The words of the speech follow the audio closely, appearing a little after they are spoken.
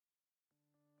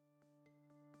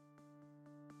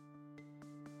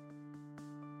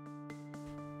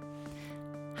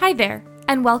Hi there,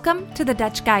 and welcome to the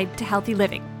Dutch Guide to Healthy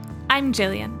Living. I'm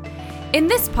Jillian. In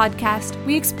this podcast,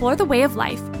 we explore the way of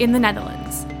life in the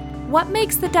Netherlands. What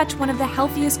makes the Dutch one of the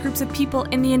healthiest groups of people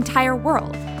in the entire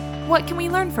world? What can we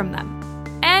learn from them?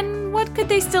 And what could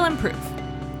they still improve?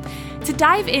 To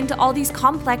dive into all these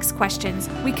complex questions,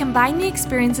 we combine the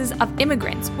experiences of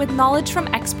immigrants with knowledge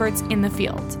from experts in the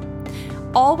field.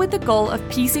 All with the goal of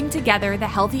piecing together the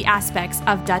healthy aspects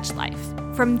of Dutch life,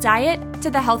 from diet to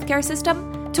the healthcare system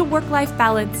to work-life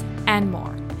balance and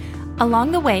more.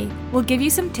 Along the way, we'll give you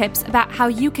some tips about how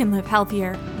you can live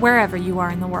healthier wherever you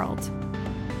are in the world.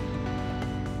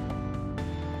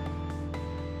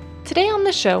 Today on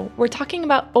the show, we're talking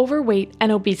about overweight and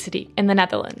obesity in the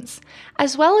Netherlands,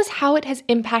 as well as how it has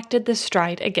impacted the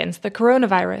stride against the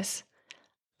coronavirus.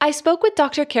 I spoke with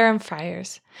Dr. Karen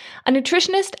Freijers, a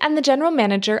nutritionist and the general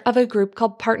manager of a group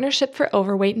called Partnership for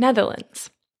Overweight Netherlands.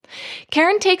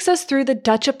 Karen takes us through the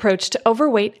Dutch approach to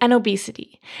overweight and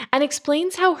obesity and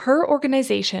explains how her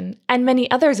organization and many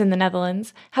others in the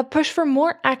Netherlands have pushed for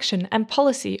more action and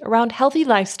policy around healthy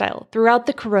lifestyle throughout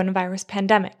the coronavirus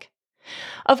pandemic.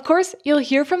 Of course, you'll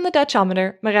hear from the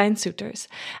Dutchometer, Marijn Soeters,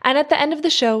 and at the end of the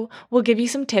show, we'll give you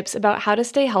some tips about how to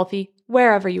stay healthy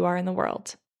wherever you are in the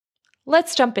world.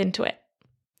 Let's jump into it.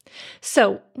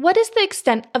 So, what is the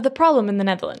extent of the problem in the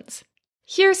Netherlands?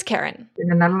 Here's Karen. In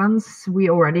the Netherlands, we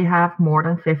already have more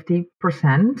than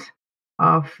 50%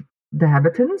 of the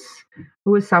inhabitants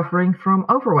who is suffering from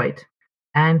overweight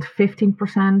and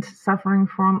 15% suffering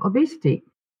from obesity.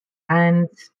 And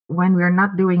when we're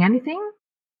not doing anything,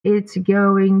 it's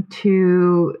going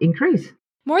to increase.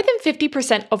 More than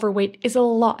 50% overweight is a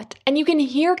lot, and you can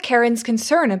hear Karen's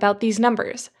concern about these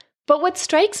numbers. But what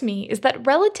strikes me is that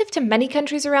relative to many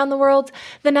countries around the world,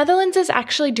 the Netherlands is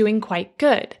actually doing quite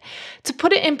good. To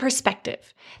put it in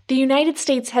perspective, the United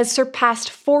States has surpassed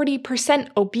 40%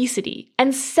 obesity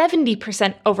and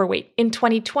 70% overweight in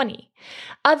 2020.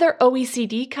 Other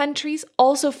OECD countries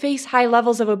also face high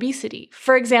levels of obesity.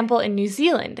 For example, in New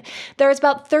Zealand, there is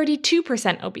about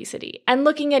 32% obesity. And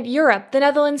looking at Europe, the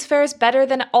Netherlands fares better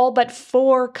than all but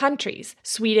 4 countries,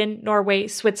 Sweden, Norway,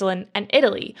 Switzerland, and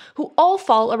Italy, who all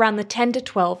fall around the 10 to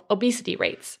 12 obesity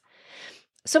rates.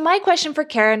 So my question for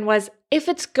Karen was, if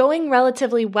it's going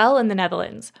relatively well in the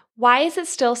Netherlands, why is it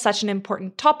still such an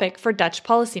important topic for Dutch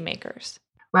policymakers?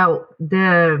 Well,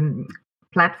 the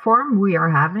platform we are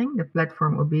having, the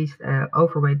platform Obese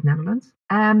Overweight Netherlands,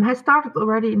 has started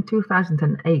already in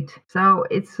 2008. So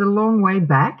it's a long way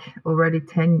back, already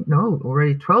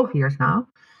 12 years now.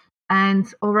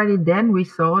 And already then we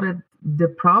saw that the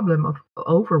problem of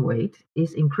overweight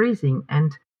is increasing.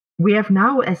 And we have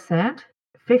now, as said,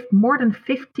 more than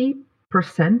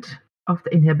 50% of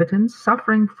the inhabitants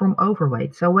suffering from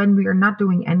overweight. So when we are not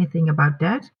doing anything about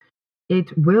that,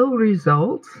 it will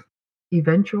result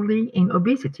eventually in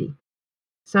obesity.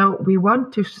 So we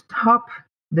want to stop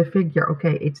the figure,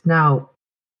 okay, it's now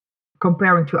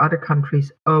comparing to other countries,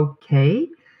 okay,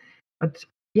 but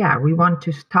yeah, we want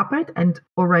to stop it and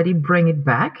already bring it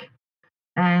back.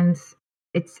 And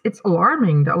it's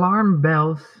alarming. The alarm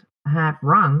bells have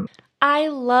rung. I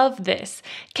love this.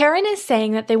 Karen is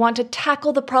saying that they want to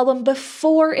tackle the problem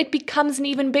before it becomes an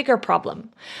even bigger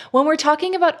problem. When we're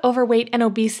talking about overweight and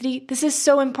obesity, this is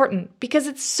so important because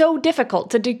it's so difficult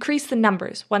to decrease the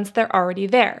numbers once they're already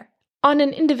there. On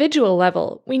an individual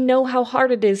level, we know how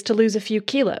hard it is to lose a few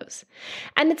kilos.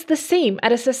 And it's the same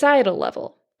at a societal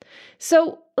level.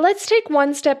 So let's take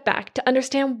one step back to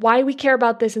understand why we care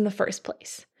about this in the first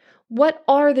place. What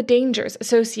are the dangers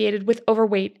associated with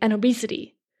overweight and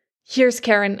obesity? Here's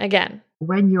Karen again.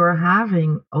 When you're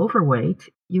having overweight,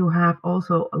 you have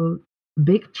also a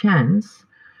big chance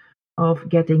of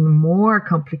getting more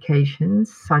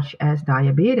complications such as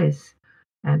diabetes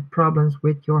and problems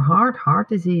with your heart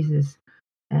diseases.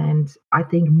 And I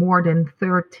think more than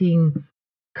 13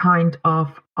 kind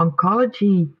of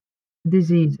oncology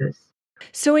diseases.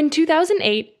 So in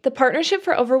 2008, the Partnership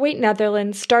for Overweight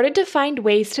Netherlands started to find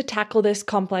ways to tackle this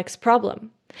complex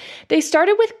problem. They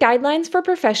started with guidelines for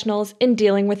professionals in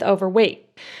dealing with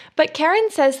overweight. But Karen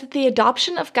says that the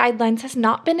adoption of guidelines has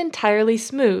not been entirely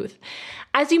smooth.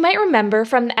 As you might remember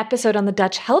from the episode on the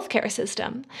Dutch healthcare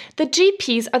system, the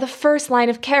GPs are the first line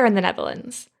of care in the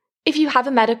Netherlands. If you have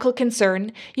a medical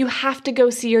concern, you have to go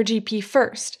see your GP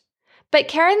first. But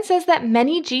Karen says that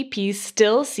many GPs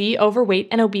still see overweight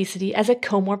and obesity as a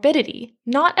comorbidity,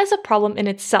 not as a problem in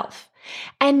itself,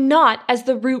 and not as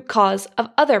the root cause of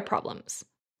other problems.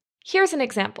 Here's an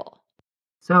example.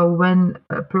 So when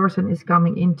a person is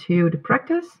coming into the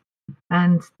practice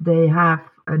and they have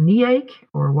a knee ache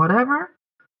or whatever,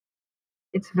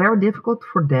 it's very difficult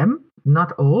for them,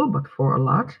 not all, but for a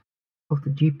lot of the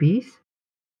GPs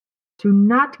to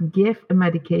not give a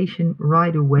medication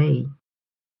right away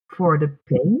for the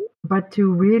pain, but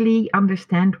to really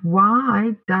understand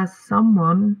why does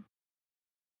someone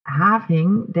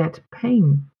having that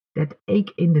pain, that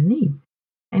ache in the knee.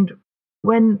 And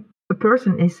when a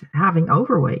person is having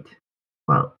overweight,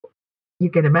 well, you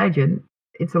can imagine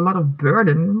it's a lot of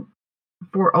burden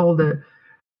for all the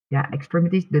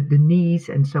extremities, the knees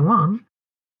and so on.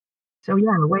 So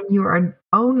when you are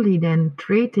only then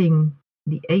treating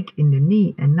the ache in the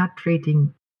knee and not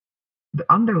treating the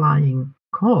underlying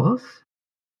cause,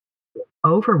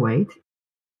 overweight,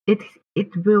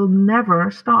 it will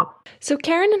never stop. So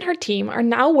Karen and her team are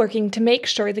now working to make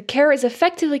sure the care is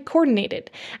effectively coordinated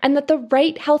and that the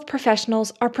right health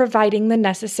professionals are providing the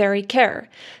necessary care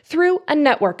through a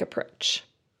network approach.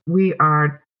 We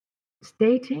are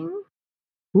stating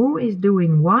who is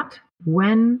doing what,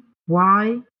 when,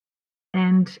 why,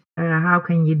 and how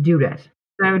can you do that.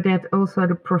 So that also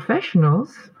the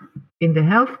professionals in the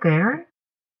healthcare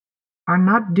are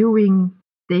not doing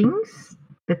things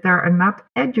that they are not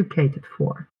educated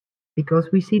for. Because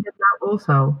we see that now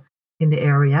also in the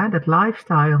area, that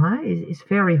lifestyle is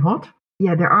very hot.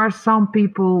 Yeah, there are some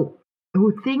people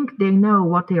who think they know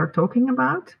what they are talking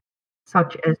about,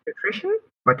 such as nutrition.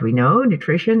 But we know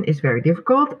nutrition is very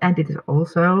difficult, and it is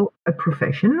also a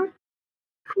profession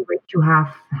for which you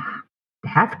have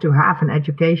to have an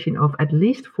education of at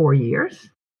least 4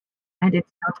 years. And it's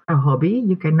not a hobby.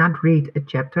 You cannot read a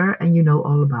chapter and you know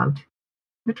all about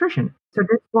nutrition. So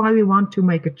that's why we want to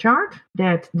make a chart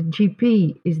that the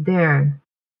GP is there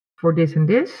for this and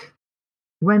this.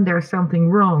 When there's something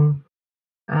wrong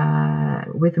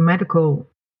with a medical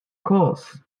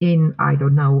cause in, I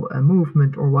don't know, a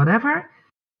movement or whatever,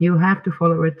 you have to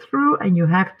follow it through and you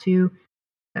have to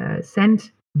guide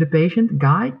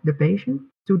the patient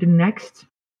to the next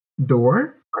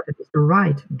door, but it is the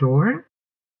right door,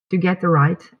 to get the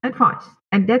right advice.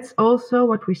 And that's also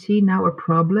what we see now a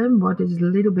problem, what is a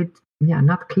little bit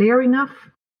not clear enough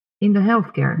in the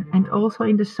healthcare and also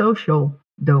in the social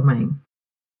domain.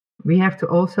 We have to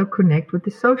also connect with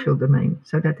the social domain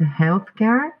so that the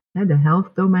healthcare, the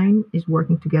health domain, is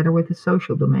working together with the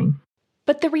social domain.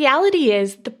 But the reality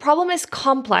is the problem is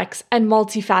complex and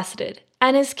multifaceted.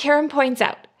 And as Karen points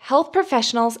out, health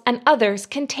professionals and others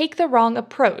can take the wrong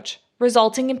approach,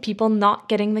 resulting in people not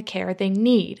getting the care they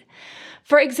need.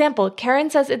 For example,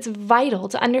 Karen says it's vital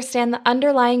to understand the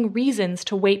underlying reasons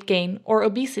to weight gain or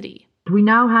obesity. We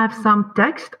now have some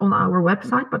text on our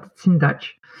website, but it's in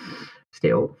Dutch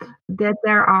still, that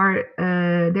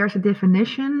there's a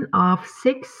definition of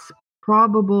 6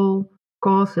 probable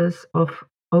causes of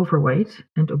overweight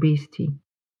and obesity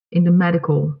in the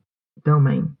medical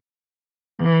domain.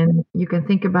 And you can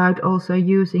think about also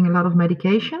using a lot of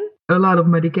medication. A lot of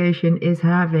medication is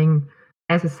having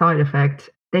as a side effect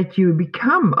that you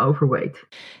become overweight.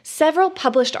 Several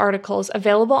published articles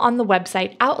available on the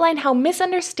website outline how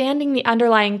misunderstanding the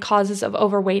underlying causes of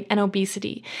overweight and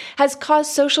obesity has caused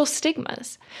social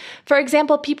stigmas. For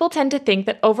example, people tend to think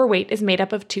that overweight is made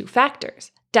up of 2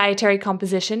 factors: dietary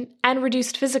composition and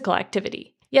reduced physical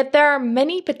activity. Yet there are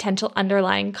many potential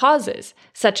underlying causes,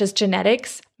 such as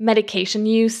genetics, medication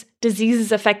use,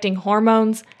 diseases affecting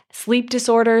hormones, sleep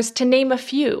disorders, to name a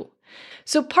few.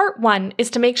 So part 1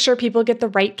 is to make sure people get the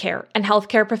right care and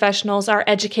healthcare professionals are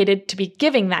educated to be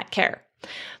giving that care.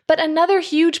 But another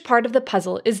huge part of the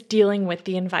puzzle is dealing with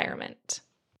the environment.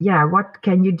 Yeah, what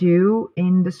can you do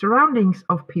in the surroundings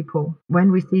of people?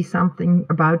 When we see something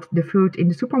about the food in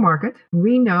the supermarket,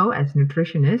 we know as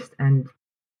nutritionists, and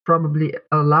probably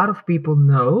a lot of people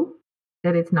know,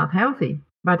 that it's not healthy,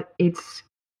 but it's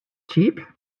cheap.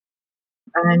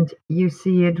 And you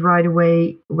see it right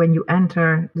away when you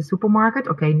enter the supermarket.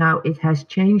 Okay, now it has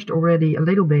changed already a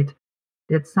little bit,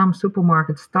 that some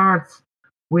supermarket starts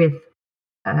with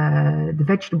the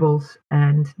vegetables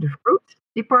and the fruit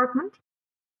department.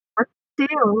 But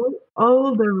still,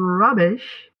 all the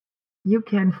rubbish you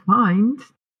can find,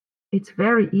 it's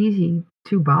very easy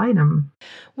to buy them.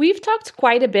 We've talked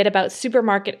quite a bit about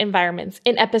supermarket environments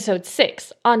in episode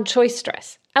 6 on choice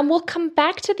stress, and we'll come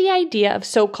back to the idea of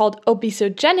so-called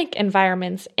obesogenic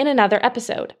environments in another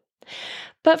episode.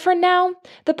 But for now,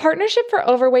 the Partnership for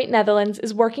Overweight Netherlands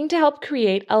is working to help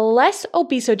create a less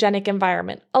obesogenic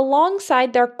environment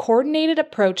alongside their coordinated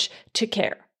approach to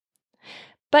care.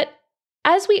 But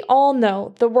as we all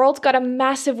know, the world got a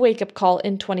massive wake-up call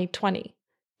in 2020,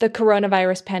 the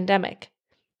coronavirus pandemic.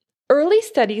 Early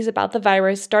studies about the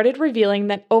virus started revealing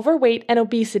that overweight and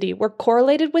obesity were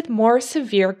correlated with more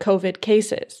severe COVID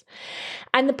cases.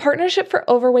 And the Partnership for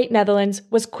Overweight Netherlands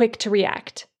was quick to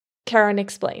react. Karen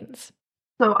explains.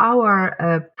 So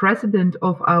our president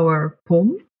of our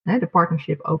PON, the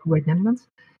Partnership Overweight Netherlands,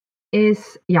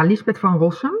 is Lisbeth van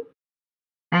Rossum.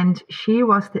 And she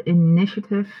was the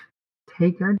initiative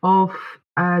taker of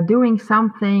doing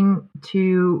something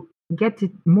to get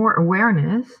more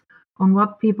awareness on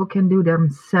what people can do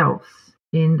themselves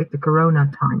in the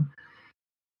corona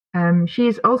time. She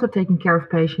is also taking care of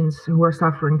patients who are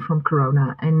suffering from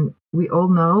corona. And we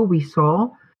saw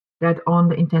that on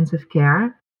the intensive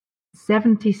care,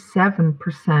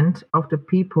 77% of the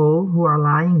people who are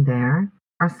lying there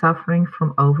are suffering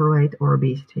from overweight or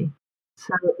obesity.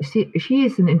 So she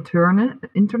is an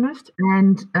internist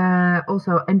and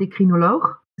also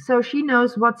endocrinologue. So she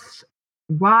knows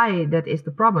why that is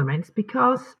the problem. And it's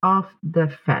because of the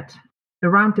fat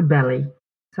around the belly.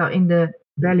 So in the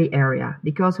belly area,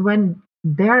 because when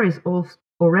there is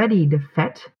already the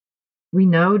fat, we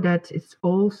know that it's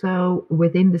also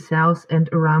within the cells and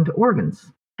around the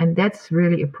organs. And that's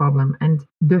really a problem. And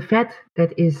the fat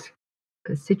that is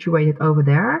situated over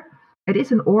there, it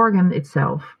is an organ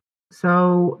itself.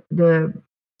 So the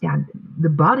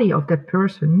body of that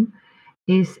person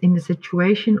is in the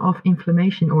situation of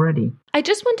inflammation already. I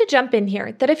just want to jump in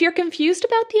here that if you're confused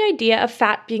about the idea of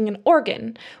fat being an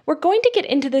organ, we're going to get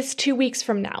into this 2 weeks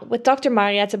from now with Dr.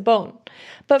 Mariette Boon.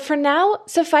 But for now,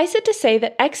 suffice it to say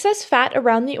that excess fat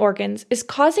around the organs is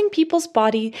causing people's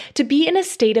body to be in a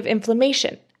state of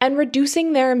inflammation and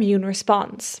reducing their immune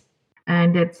response.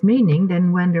 And that's meaning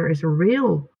then when there is a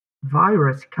real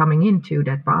virus coming into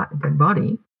that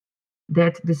body,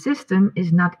 that the system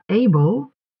is not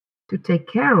able to take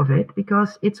care of it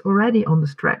because it's already on the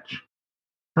stretch.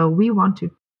 So we want to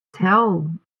tell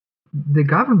the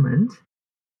government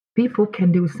people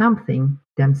can do something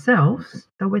themselves.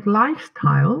 So with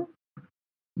lifestyle,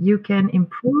 you can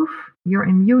improve your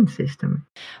immune system.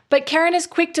 But Karen is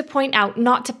quick to point out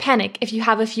not to panic if you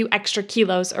have a few extra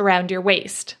kilos around your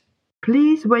waist.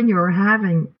 Please, when you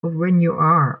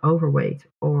are overweight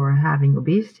or having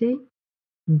obesity,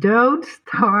 don't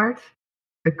start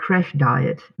a crash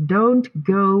diet. Don't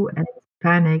go and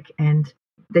panic and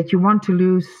that you want to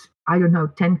lose,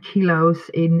 10 kilos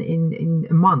in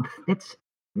a month. That's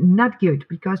not good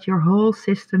because your whole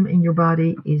system in your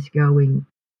body is going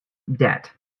dead.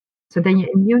 So then your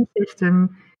immune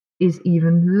system is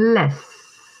even less.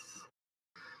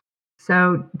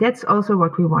 So that's also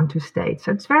what we want to state.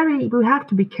 So we have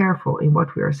to be careful in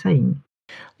what we are saying.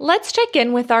 Let's check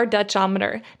in with our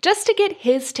Dutchometer just to get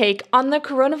his take on the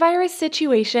coronavirus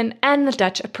situation and the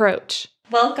Dutch approach.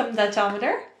 Welcome,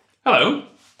 Dutchometer. Hello.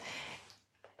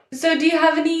 So do you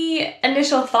have any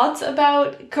initial thoughts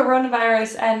about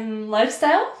coronavirus and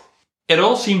lifestyle? It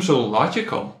all seems so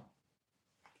logical.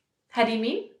 How do you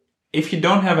mean? If you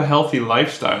don't have a healthy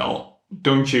lifestyle,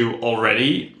 don't you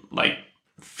already,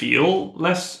 feel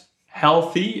less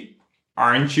healthy?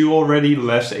 Aren't you already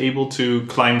less able to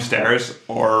climb stairs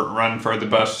or run for the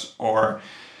bus or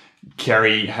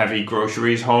carry heavy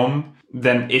groceries home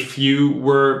than if you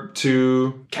were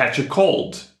to catch a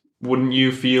cold? Wouldn't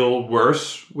you feel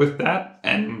worse with that?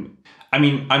 And I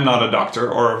mean, I'm not a doctor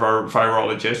or a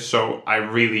virologist, so I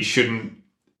really shouldn't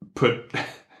put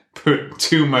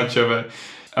too much of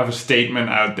a statement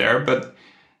out there, but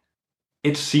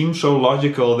it seems so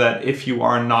logical that if you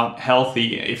are not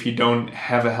healthy, if you don't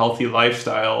have a healthy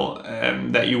lifestyle,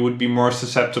 that you would be more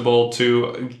susceptible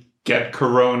to get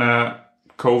corona,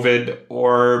 COVID,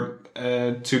 or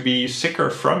to be sicker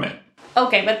from it.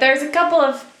 Okay, but there's a couple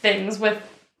of things with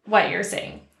what you're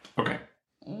saying. Okay.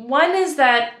 One is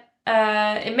that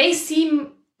it may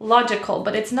seem logical,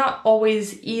 but it's not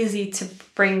always easy to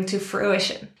bring to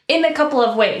fruition in a couple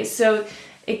of ways. So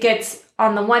it gets,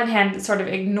 on the one hand, sort of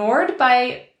ignored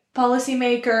by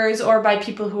policymakers or by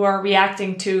people who are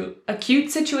reacting to acute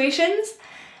situations.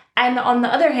 And on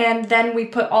the other hand, then we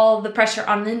put all the pressure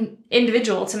on the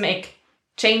individual to make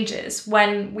changes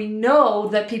when we know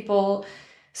that people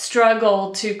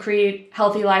struggle to create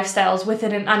healthy lifestyles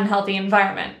within an unhealthy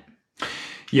environment.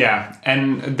 Yeah,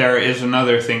 and there is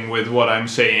another thing with what I'm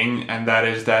saying, and that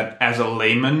is that as a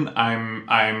layman,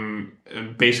 I'm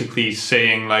basically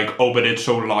saying but it's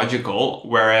so logical,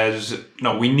 whereas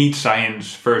no, we need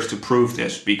science first to prove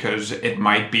this, because it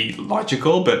might be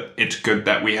logical, but it's good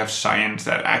that we have science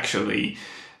that actually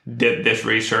did this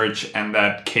research and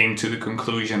that came to the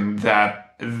conclusion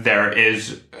that there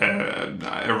is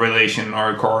a relation or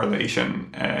a correlation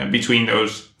between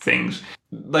those things.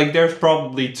 There's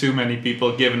probably too many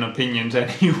people giving opinions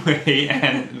anyway,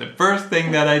 and the first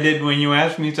thing that I did when you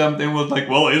asked me something was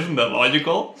well, isn't that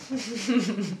logical?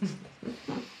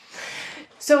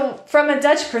 So from a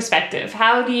Dutch perspective,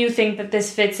 how do you think that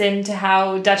this fits into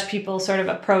how Dutch people sort of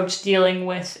approach dealing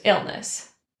with illness?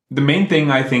 The main thing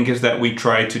I think is that we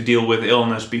try to deal with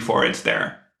illness before it's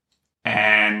there.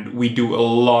 And we do a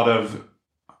lot of,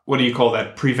 what do you call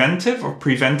that, preventive or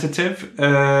preventative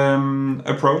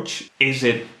approach?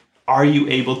 Are you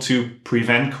able to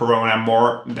prevent corona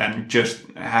more than just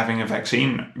having a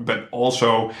vaccine? But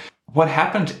also, what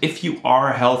happens if you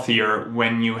are healthier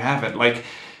when you have it? Like,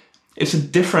 it's a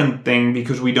different thing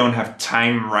because we don't have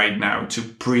time right now to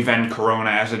prevent corona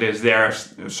as it is there.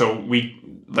 So we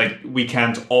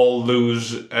can't all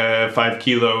lose 5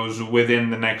 kilos within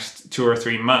the next 2 or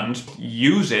 3 months.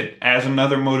 Use it as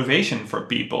another motivation for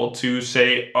people to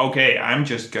say, okay, I'm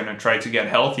just going to try to get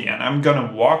healthy and I'm going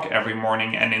to walk every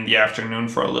morning and in the afternoon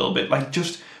for a little bit. Like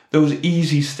just those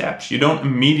easy steps. You don't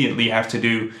immediately have to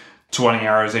do 20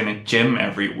 hours in a gym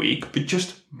every week, but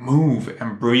just move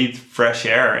and breathe fresh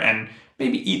air and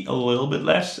maybe eat a little bit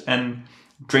less and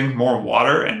drink more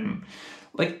water and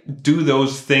like do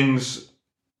those things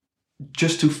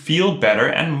just to feel better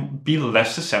and be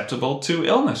less susceptible to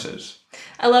illnesses.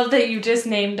 I love that you just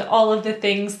named all of the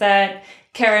things that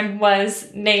Karen was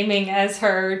naming as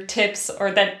her tips,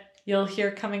 or that you'll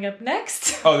hear coming up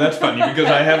next. Oh, that's funny because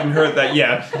I haven't heard that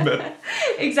yet. But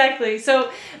Exactly.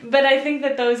 So, but I think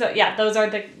that those are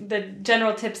the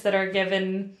general tips that are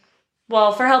given,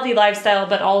 well, for healthy lifestyle,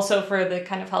 but also for the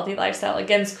kind of healthy lifestyle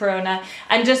against corona.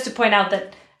 And just to point out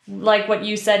that, like what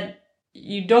you said,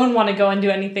 you don't want to go and do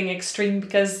anything extreme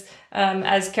because,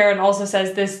 as Karen also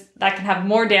says, that can have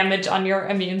more damage on your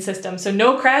immune system. So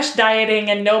no crash dieting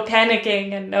and no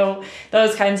panicking and no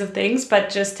those kinds of things, but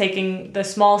just taking the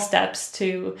small steps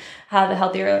to have a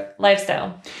healthier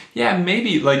lifestyle. Yeah,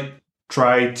 maybe like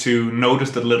try to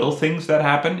notice the little things that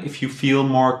happen. If you feel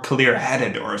more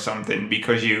clear-headed or something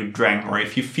because you drank more,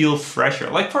 if you feel fresher,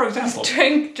 like for example,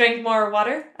 drink more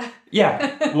water.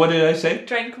 Yeah. What did I say?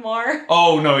 Drink more.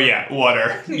 Oh, no, yeah,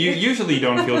 water. You usually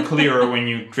don't feel clearer when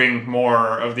you drink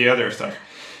more of the other stuff.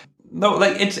 No,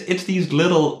 like it's these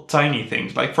little tiny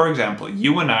things. Like, for example,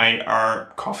 you and I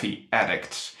are coffee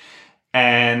addicts.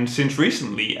 And since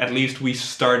recently, at least, we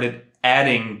started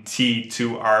adding tea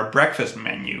to our breakfast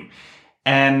menu.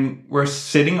 And we're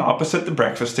sitting opposite the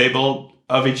breakfast table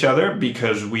of each other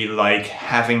because we like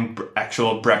having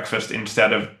actual breakfast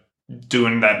instead of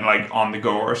doing that like on the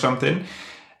go or something.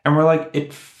 And we're like,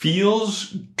 it feels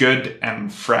good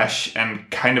and fresh and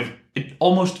kind of, it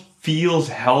almost feels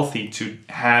healthy to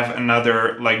have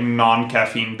another like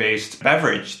non-caffeine based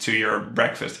beverage to your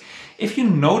breakfast. If you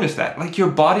notice that, like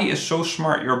your body is so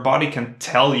smart, your body can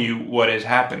tell you what is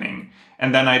happening.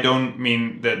 And then I don't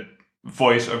mean the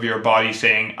voice of your body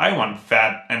saying, I want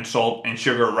fat and salt and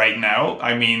sugar right now.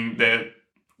 I mean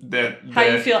how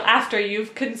you feel after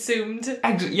you've consumed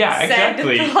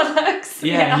exactly products.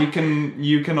 Yeah,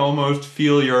 you can almost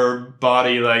feel your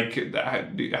body like, how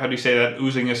do you say that,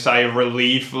 oozing a sigh of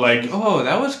relief, like, oh,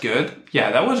 that was good.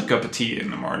 Yeah, that was a cup of tea in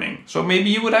the morning. So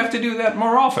maybe you would have to do that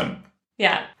more often.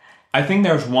 Yeah. I think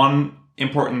there's one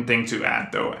important thing to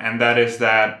add though, and that is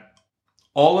that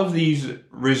all of these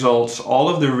results, all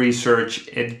of the research,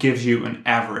 it gives you an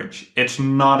average. It's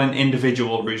not an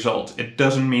individual result. It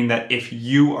doesn't mean that if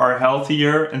you are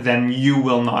healthier, then you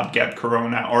will not get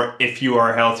corona, or if you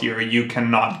are healthier, you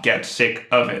cannot get sick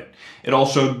of it. It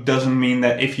also doesn't mean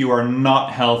that if you are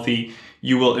not healthy,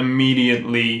 you will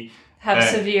immediately have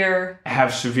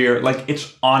severe, like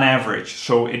it's on average.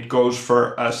 So it goes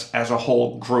for us as a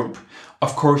whole group.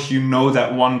 Of course, you know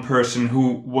that one person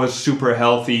who was super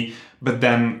healthy but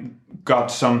then got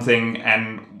something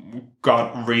and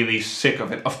got really sick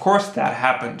of it. Of course that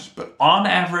happens. But on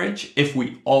average, if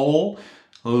we all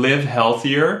live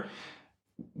healthier,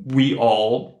 we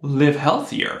all live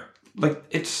healthier. Like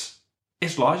it's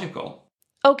logical.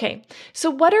 Okay,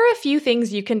 so what are a few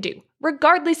things you can do,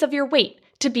 regardless of your weight,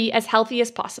 to be as healthy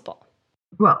as possible?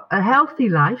 Well, a healthy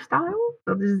lifestyle,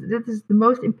 that is the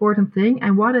most important thing.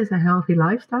 And what is a healthy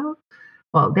lifestyle?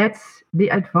 Well, that's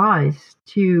the advice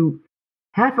to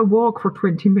have a walk for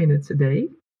 20 minutes a day.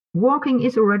 Walking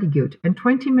is already good, and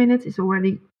 20 minutes is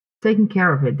already taking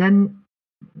care of it. Then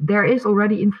there is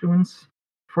already influence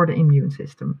for the immune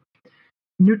system.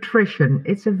 Nutrition,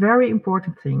 it's a very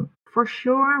important thing. For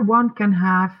sure, one can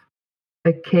have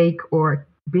a cake or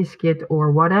biscuit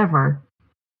or whatever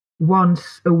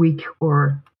once a week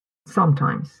or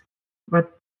sometimes.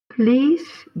 But please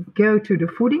go to the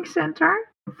voeding center,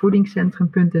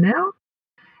 voedingscentrum.nl,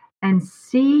 and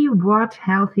see what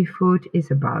healthy food is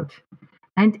about.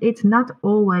 And it's not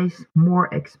always more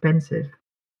expensive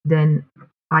than,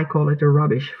 I call it, the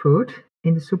rubbish food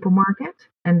in the supermarket.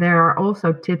 And there are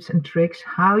also tips and tricks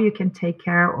how you can take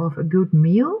care of a good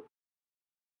meal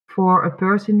for a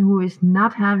person who is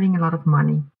not having a lot of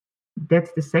money.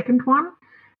 That's the second one.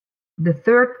 The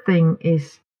third thing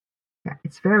is,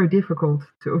 it's very difficult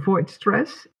to avoid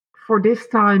stress. For this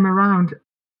time around,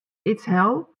 it's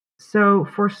hell. So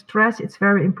for stress, it's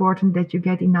very important that you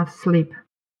get enough sleep.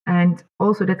 And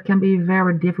also that can be a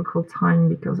very difficult time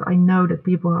because I know that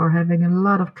people are having a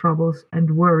lot of troubles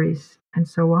and worries and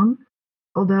so on.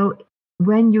 Although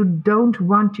when you don't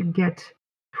want to get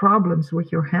problems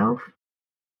with your health,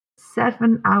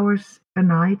 7 hours a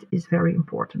night is very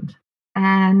important.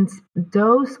 And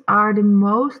those are the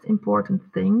most important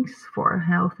things for a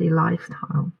healthy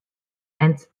lifestyle.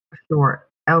 And for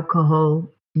alcohol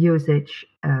usage,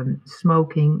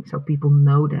 smoking, so people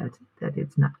know that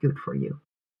it's not good for you.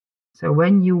 So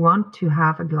when you want to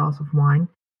have a glass of wine,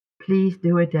 please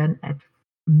do it then at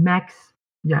max,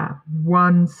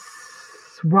 one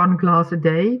glass a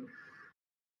day.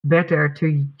 Better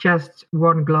to just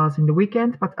 1 glass in the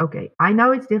weekend, but okay, I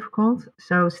know it's difficult,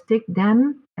 so stick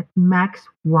then at max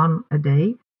 1 a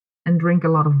day and drink a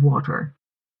lot of water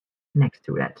next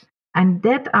to that. And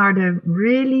that are the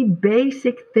really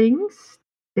basic things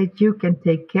that you can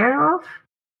take care of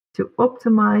to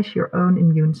optimize your own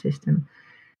immune system.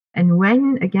 And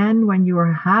when you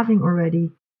are having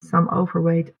already some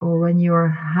overweight or when you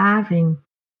are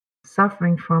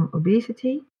suffering from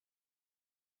obesity,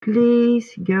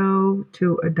 please go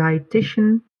to a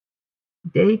dietitian.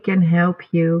 They can help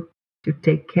you to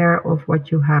take care of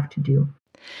what you have to do.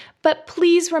 But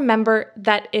please remember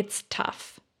that it's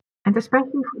tough. And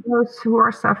especially for those who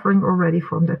are suffering already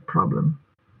from that problem.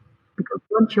 Because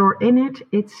once you're in it,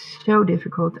 it's so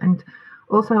difficult. And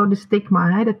also the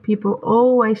stigma that people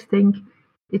always think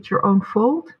it's your own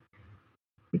fault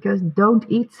because don't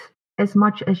eat as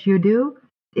much as you do.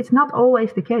 It's not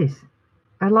always the case.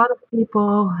 A lot of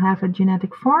people have a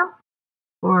genetic form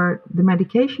or the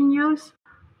medication use,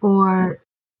 or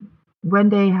when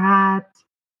they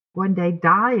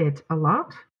diet a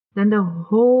lot, then the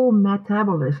whole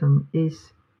metabolism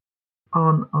is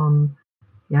on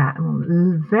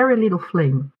very little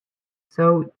flame.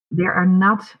 So they are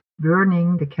not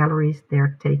burning the calories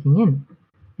they're taking in.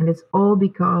 And it's all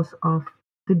because of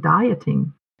the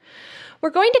dieting. We're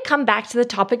going to come back to the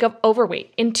topic of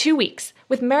overweight in 2 weeks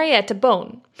with Mariette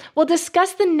Boon. We'll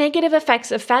discuss the negative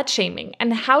effects of fat shaming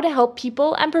and how to help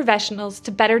people and professionals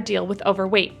to better deal with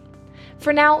overweight.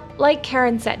 For now, like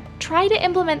Karen said, try to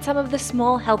implement some of the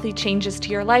small healthy changes to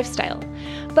your lifestyle.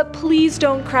 But please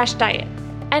don't crash diet.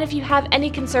 And if you have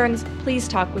any concerns, please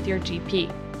talk with your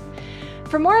GP.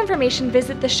 For more information,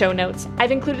 visit the show notes.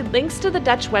 I've included links to the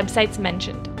Dutch websites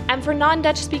mentioned. And for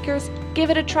non-Dutch speakers, give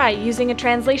it a try using a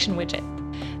translation widget.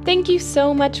 Thank you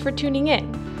so much for tuning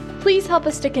in. Please help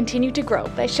us to continue to grow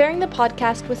by sharing the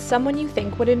podcast with someone you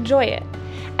think would enjoy it.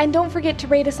 And don't forget to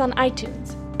rate us on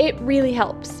iTunes. It really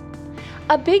helps.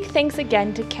 A big thanks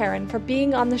again to Karen for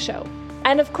being on the show.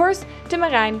 And of course, to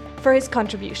Marijn for his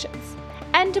contributions.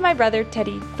 And to my brother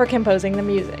Teddy for composing the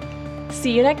music.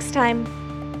 See you next time.